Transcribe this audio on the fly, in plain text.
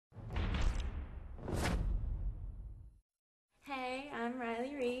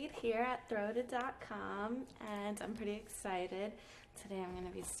here at Throated.com, and I'm pretty excited. Today I'm going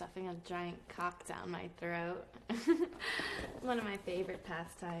to be stuffing a giant cock down my throat. One of my favorite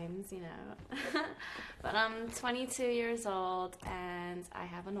pastimes, you know. But I'm 22 years old and I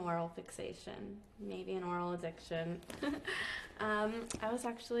have an oral fixation, maybe an oral addiction. I was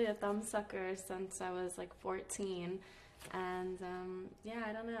actually a thumb sucker since I was like 14, and yeah,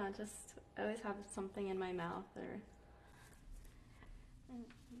 I don't know, I always have something in my mouth or...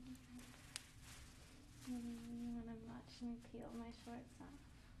 When I'm watching me peel my shorts off.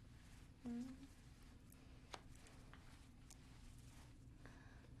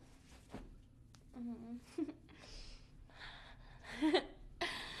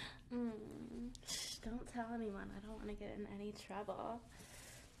 Shh, don't tell anyone. I don't want to get in any trouble.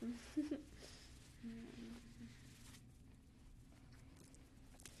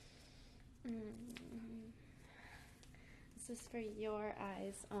 This is for your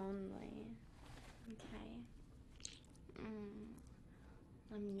eyes only. Okay.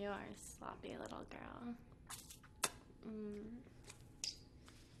 I'm your sloppy little girl.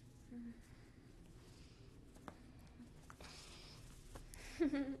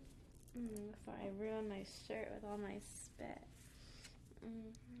 Before I ruin my shirt with all my spit.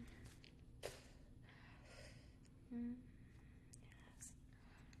 Yes.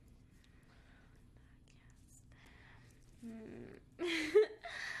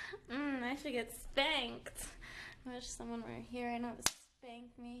 I should get spanked. I wish someone were here and would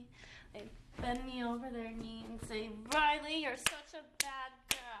spank me. They'd bend me over their knee and say, "Riley, you're such a bad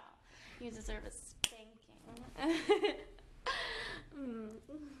girl. You deserve a spanking."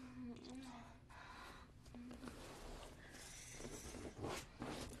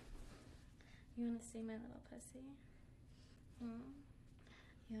 You want to see my little pussy? You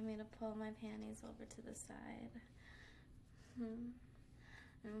want me to pull my panties over to the side?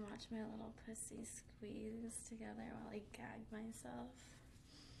 And watch my little pussy squeeze together while I gag myself?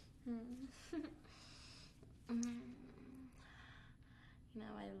 You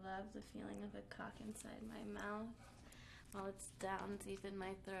know, I love the feeling of a cock inside my mouth while it's down deep in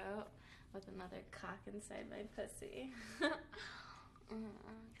my throat with another cock inside my pussy.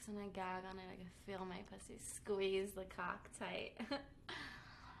 Because when I gag on it, I can feel my pussy squeeze the cock tight.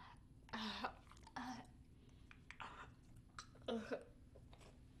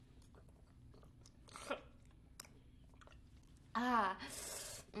 Ah.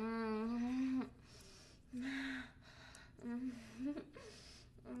 Oh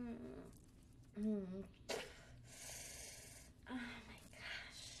my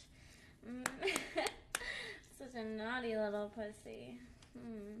gosh. Such a naughty little pussy.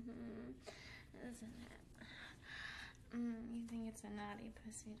 Isn't it? You think it's a naughty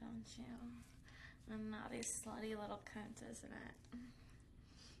pussy, don't you? A naughty, slutty little cunt, isn't it?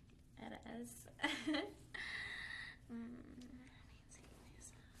 It is. Let me take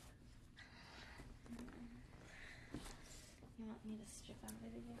these off. You want me to strip out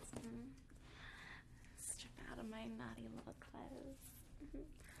of these? Strip out of my naughty little clothes.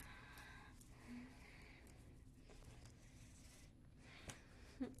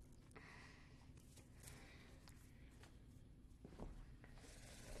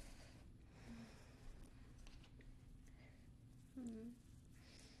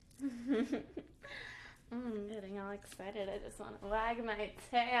 Getting all excited. I just want to wag my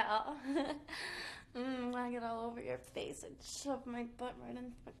tail. Wag it all over your face and shove my butt right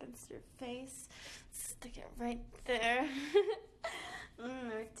against your face. Stick it right there.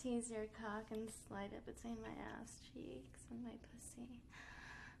 Or tease your cock and slide it between my ass cheeks and my pussy.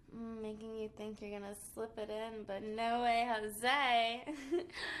 Making you think you're gonna slip it in, but no way, Jose.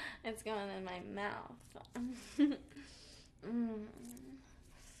 It's going in my mouth.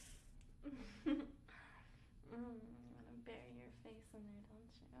 You want to bury your face in there,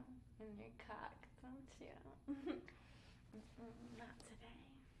 don't you? In your cock, don't you? Not today.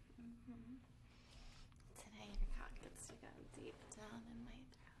 Today your cock gets to go deep down in my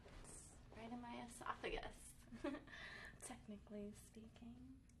throat. Right in my esophagus. Technically speaking.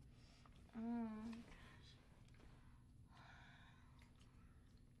 Gosh.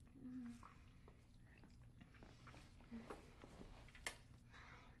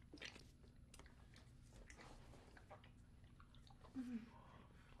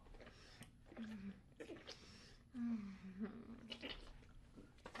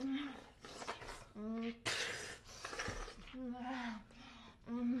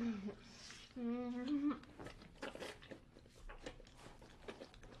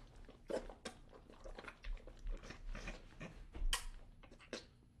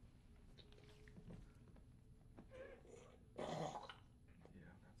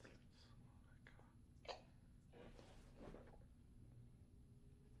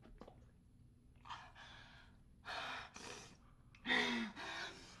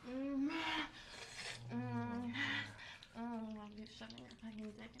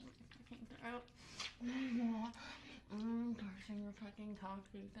 dog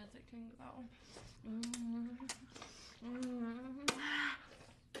food visiting though.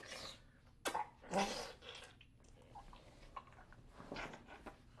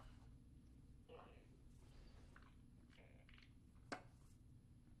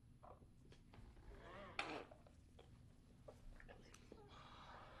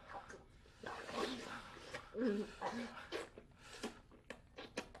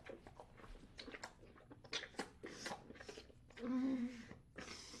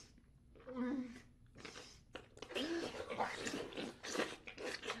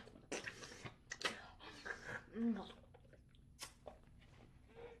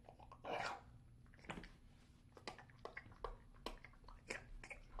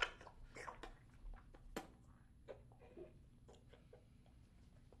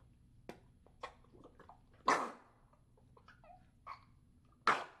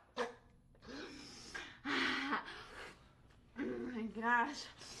 Oh my gosh,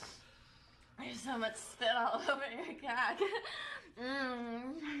 there's so much spit all over your cock.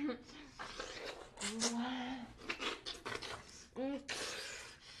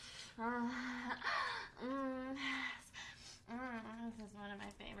 This is one of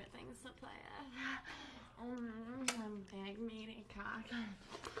my favorite things to play at. Big meaty cock.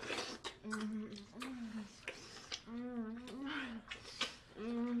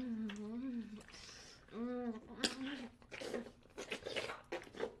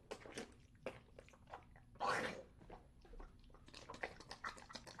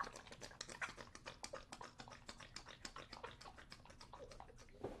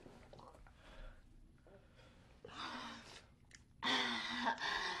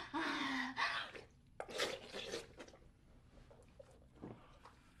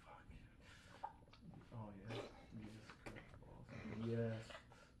 Yes.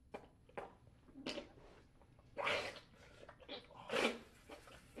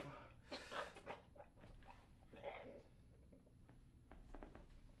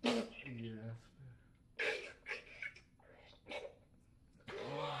 Yes.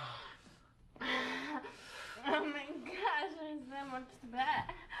 Oh my gosh, there's so much spit.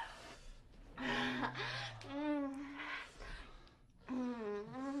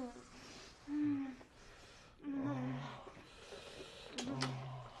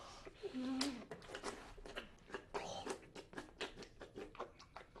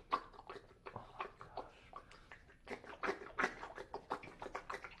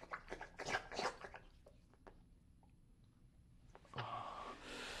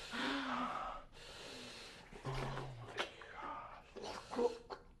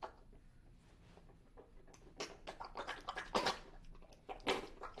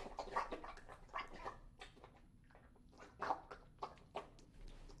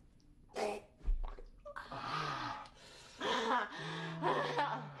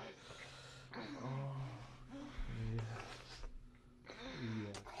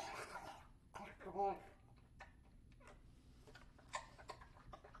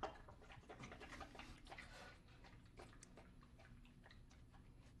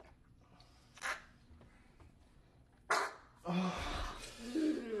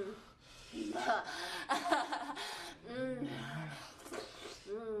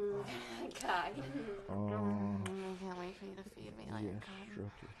 Cock. I can't wait for you to feed me like Yes,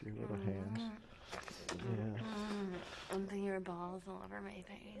 stroke with your little hands. Yes. And put your balls all over my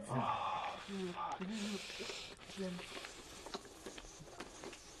face.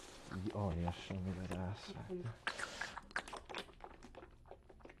 Oh, yes, show me that ass.